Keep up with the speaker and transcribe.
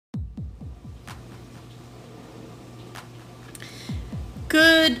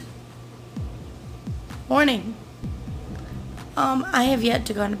Good morning. I have yet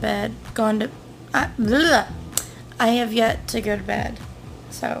to go to bed. I have yet to go to bed.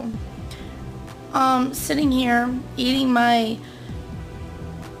 So, sitting here eating my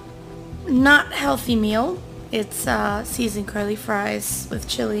not healthy meal. It's seasoned curly fries with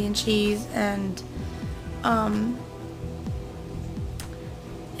chili and cheese, and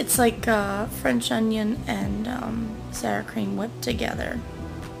it's like French onion and sour cream whipped together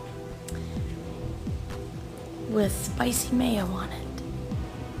with spicy mayo on it.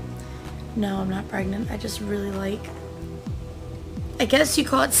 No, I'm not pregnant. I just really like, I guess you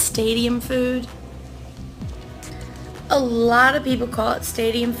call it stadium food. A lot of people call it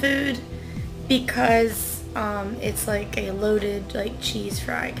stadium food because it's like a loaded like cheese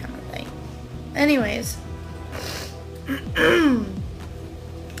fry kind of thing. Anyways,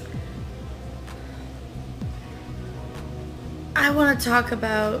 I want to talk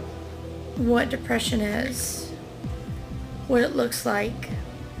about what depression is, what it looks like.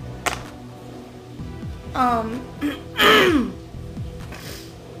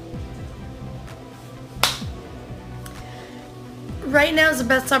 Right now is the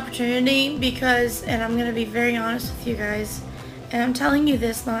best opportunity because, and I'm going to be very honest with you guys, and I'm telling you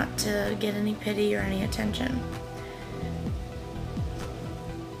this not to get any pity or any attention.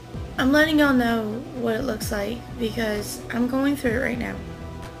 I'm letting y'all know what it looks like because I'm going through it right now.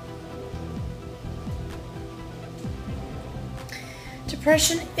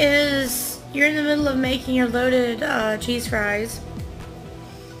 Depression is, you're in the middle of making your loaded cheese fries.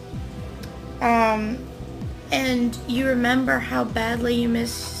 And you remember how badly you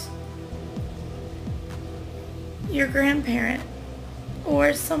miss your grandparent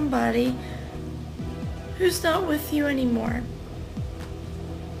or somebody who's not with you anymore.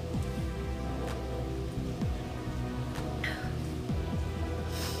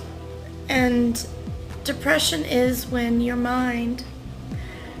 And depression is when your mind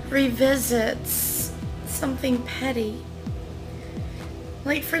revisits something petty.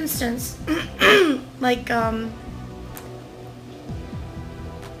 Like, for instance, like,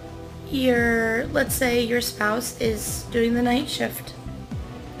 let's say your spouse is doing the night shift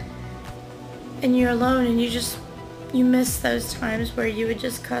and you're alone and you miss those times where you would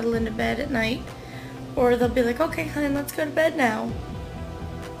just cuddle into bed at night, or they'll be like, okay, honey, let's go to bed now.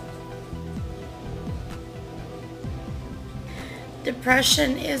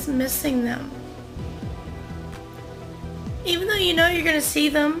 Depression is missing them. Even though you know you're going to see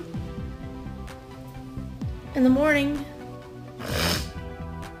them in the morning,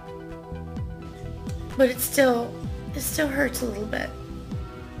 but it still hurts a little bit.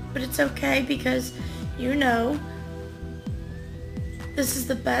 But it's okay because you know this is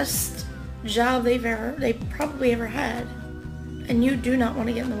the best job they probably ever had, and you do not want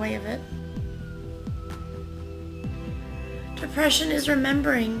to get in the way of it. Depression is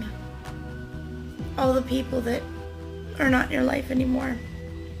remembering all the people that are not in your life anymore.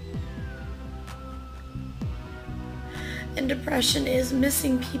 And depression is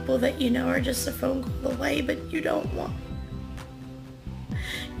missing people that you know are just a phone call away, but you don't want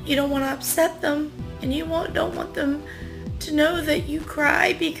to upset them, and you don't want them to know that you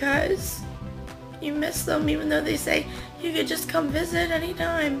cry because you miss them, even though they say you could just come visit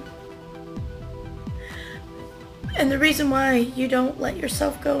anytime. And the reason why you don't let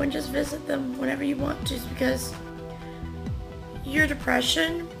yourself go and just visit them whenever you want to is because your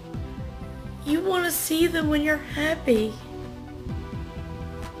depression, you want to see them when you're happy.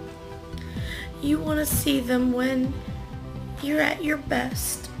 You want to see them when you're at your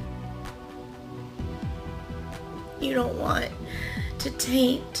best. You don't want to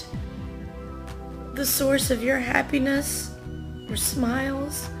taint the source of your happiness or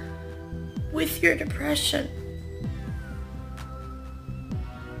smiles with your depression.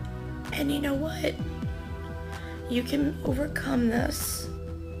 And you know what? You can overcome this.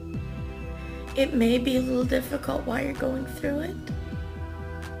 It may be a little difficult while you're going through it.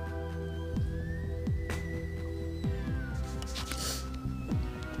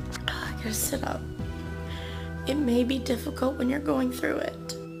 I gotta sit up. It may be difficult when you're going through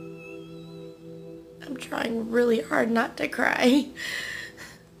it. I'm trying really hard not to cry.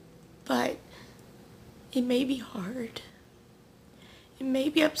 But it may be hard. It may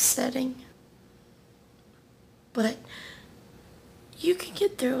be upsetting, but you can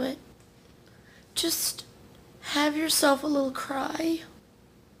get through it. Just have yourself a little cry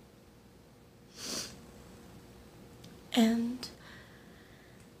and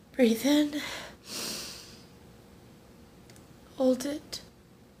breathe in, hold it,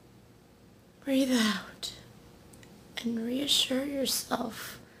 breathe out, and reassure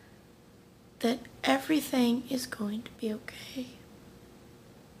yourself that everything is going to be okay.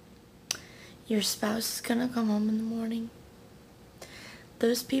 Your spouse is going to come home in the morning.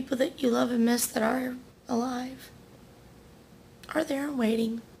 Those people that you love and miss that are alive are there and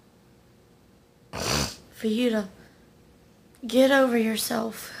waiting for you to get over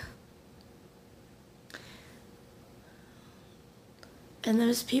yourself. And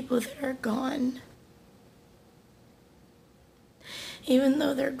those people that are gone, even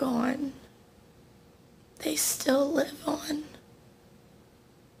though they're gone, they still live on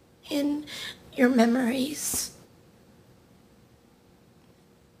in your memories,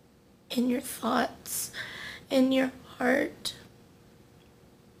 in your thoughts, in your heart.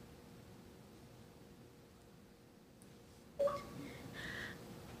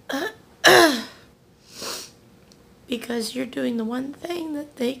 Because you're doing the one thing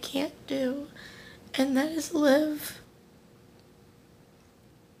that they can't do, and that is live.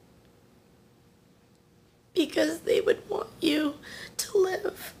 Because they would want you to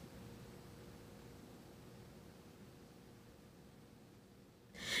live.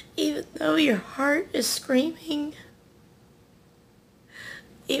 Even though your heart is screaming,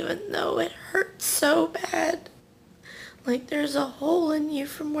 even though it hurts so bad, like there's a hole in you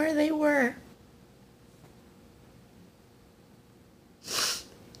from where they were.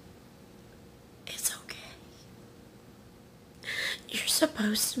 It's okay. You're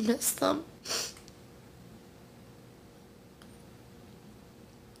supposed to miss them.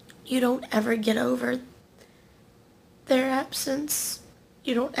 You don't ever get over their absence.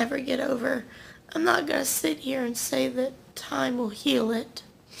 You don't ever get over. I'm not going to sit here and say that time will heal it.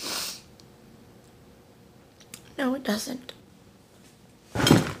 No, it doesn't.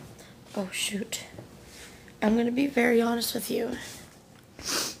 Oh, shoot. I'm going to be very honest with you.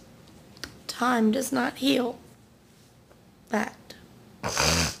 Time does not heal that.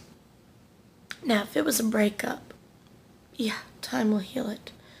 Now, if it was a breakup, yeah, time will heal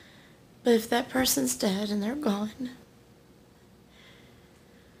it. But if that person's dead and they're gone,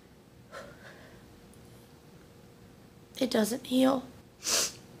 it doesn't heal.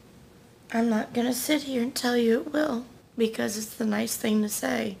 I'm not going to sit here and tell you it will, because it's the nice thing to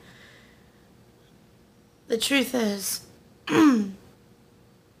say. The truth is, you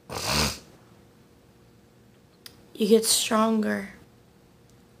get stronger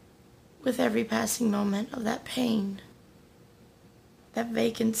with every passing moment of that pain, that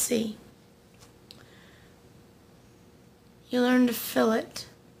vacancy. You learn to fill it.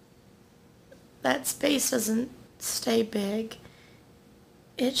 That space doesn't stay big.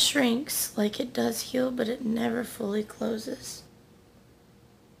 It shrinks like it does heal, but it never fully closes.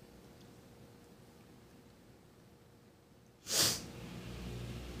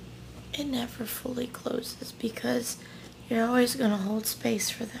 It never fully closes because you're always going to hold space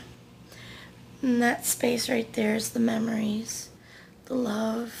for them. And that space right there is the memories, the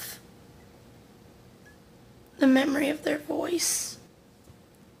love, the memory of their voice.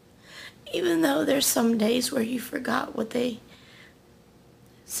 Even though there's some days where you forgot what they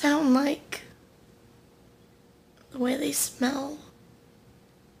sound like, the way they smell.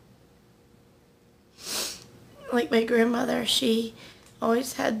 Like my grandmother, she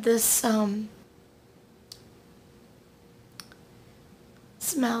always had this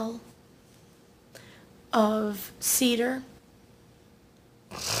smell of cedar,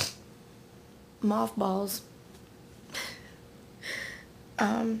 mothballs,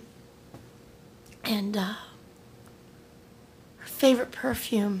 and her favorite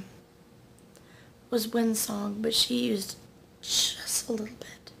perfume was Windsong, but she used just a little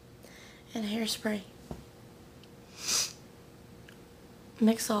bit, and hairspray.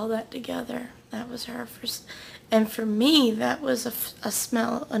 Mix all that together. That was her first. And for me, that was a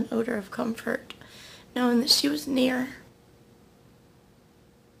smell, an odor of comfort, knowing that she was near.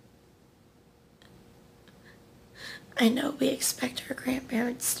 I know we expect our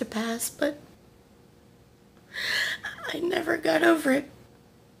grandparents to pass, but I never got over it.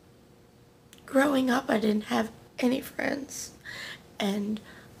 Growing up, I didn't have any friends, and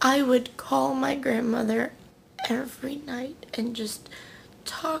I would call my grandmother every night and just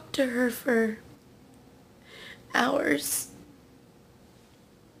talk to her for hours.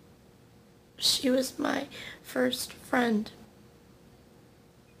 She was my first friend.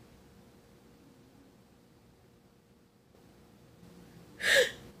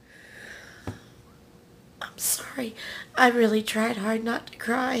 I'm sorry. I really tried hard not to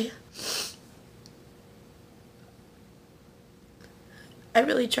cry. I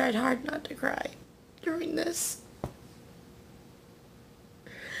really tried hard not to cry during this.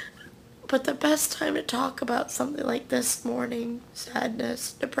 But the best time to talk about something like this, mourning,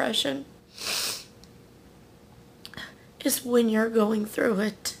 sadness, depression, is when you're going through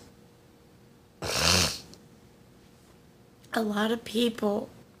it. A lot of people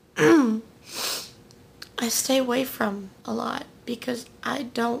I stay away from a lot because I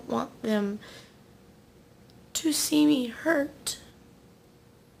don't want them to see me hurt.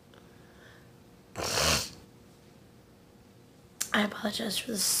 I apologize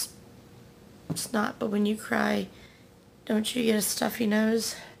for this. It's not, but when you cry, don't you get a stuffy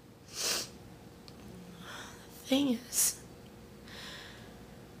nose? The thing is,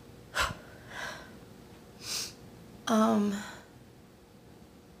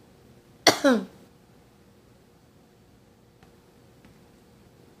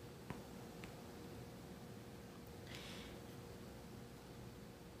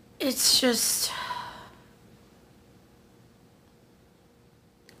 it's just,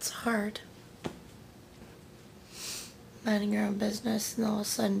 it's hard. Minding your own business and all of a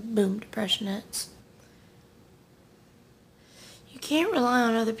sudden, boom, depression hits. You can't rely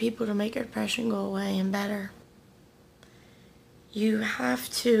on other people to make your depression go away and better. You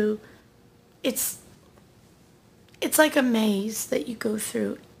have to, it's like a maze that you go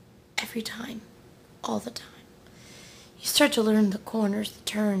through every time, all the time. You start to learn the corners, the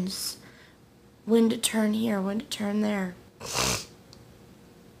turns, when to turn here, when to turn there.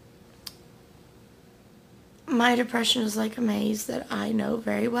 My depression is like a maze that I know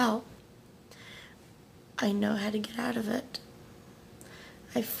very well. I know how to get out of it.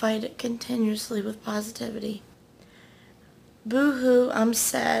 I fight it continuously with positivity. Boo-hoo, I'm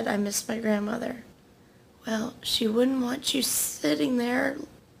sad, I miss my grandmother. Well, she wouldn't want you sitting there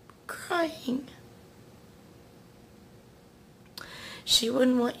crying. She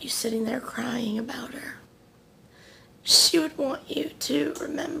wouldn't want you sitting there crying about her. She would want you to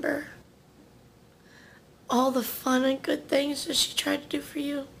remember all the fun and good things that she tried to do for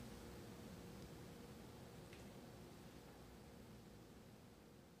you.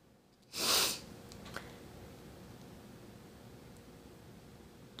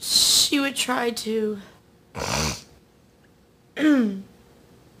 She would try to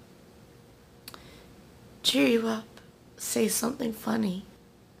cheer you up, say something funny.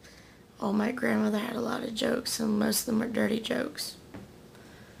 Oh, my grandmother had a lot of jokes, and most of them were dirty jokes.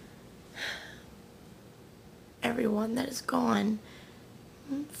 Everyone that is gone,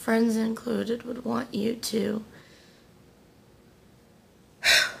 friends included, would want you to,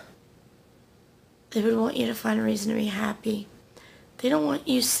 they would want you to find a reason to be happy. They don't want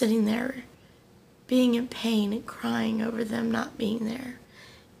you sitting there being in pain and crying over them not being there.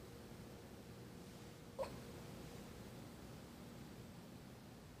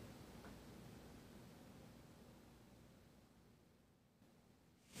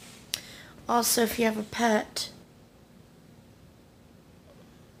 Also, if you have a pet,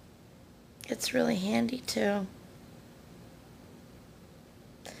 it's really handy too.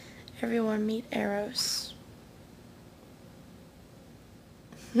 Everyone meet Eros.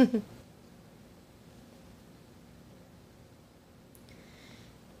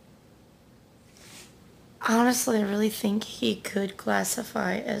 Honestly, I really think he could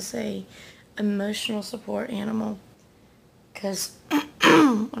classify as a emotional support animal, because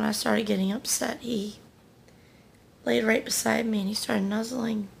when I started getting upset, he laid right beside me and he started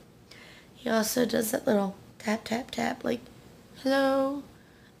nuzzling. He also does that little tap, tap, tap, like, hello,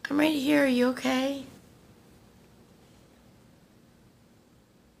 I'm right here, are you okay?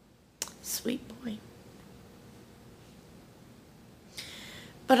 Sweet boy.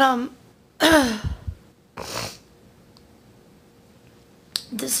 But,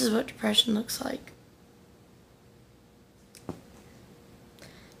 this is what depression looks like.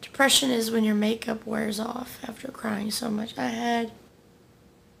 Depression is when your makeup wears off after crying so much. I had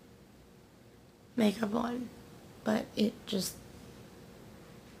makeup on, but it just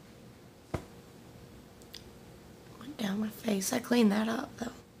went down my face. I cleaned that up,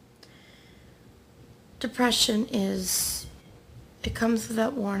 though. Depression is, it comes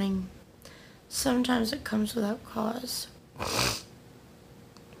without warning. Sometimes it comes without cause.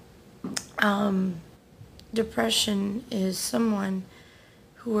 Depression is someone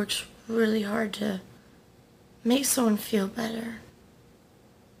who works really hard to make someone feel better.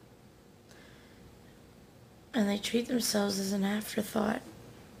 And they treat themselves as an afterthought.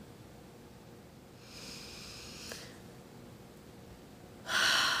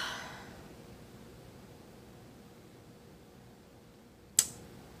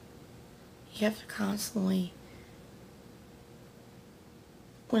 You have to constantly,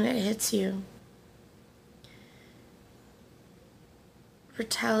 when it hits you,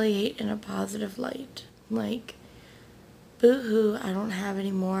 retaliate in a positive light. Like, boo-hoo, I don't have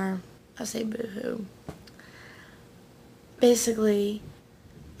any more. I say boo-hoo. Basically,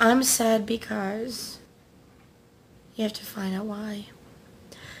 I'm sad because you have to find out why.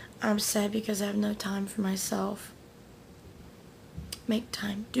 I'm sad because I have no time for myself. Make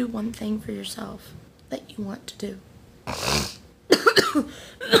time. Do one thing for yourself that you want to do.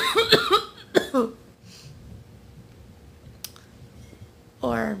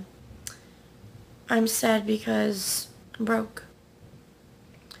 Or, I'm sad because I'm broke.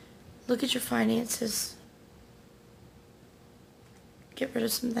 Look at your finances. Get rid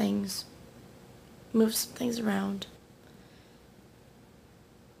of some things. Move some things around.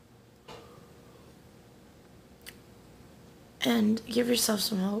 And give yourself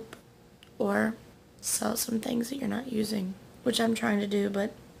some hope. Or sell some things that you're not using. Which I'm trying to do,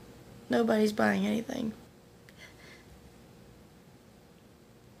 but nobody's buying anything.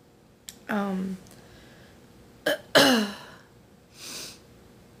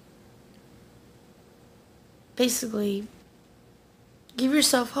 Basically, give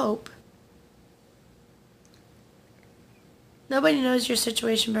yourself hope. Nobody knows your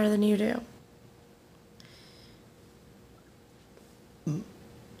situation better than you do.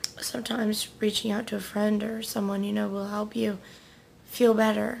 Sometimes reaching out to a friend or someone you know will help you feel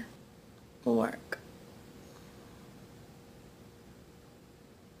better. Will work.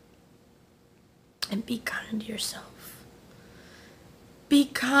 And be kind to yourself. Be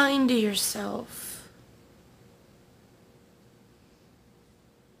kind to yourself.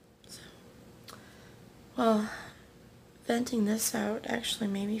 Well, venting this out actually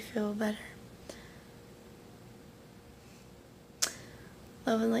made me feel better.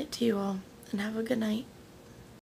 Love and light to you all, and have a good night.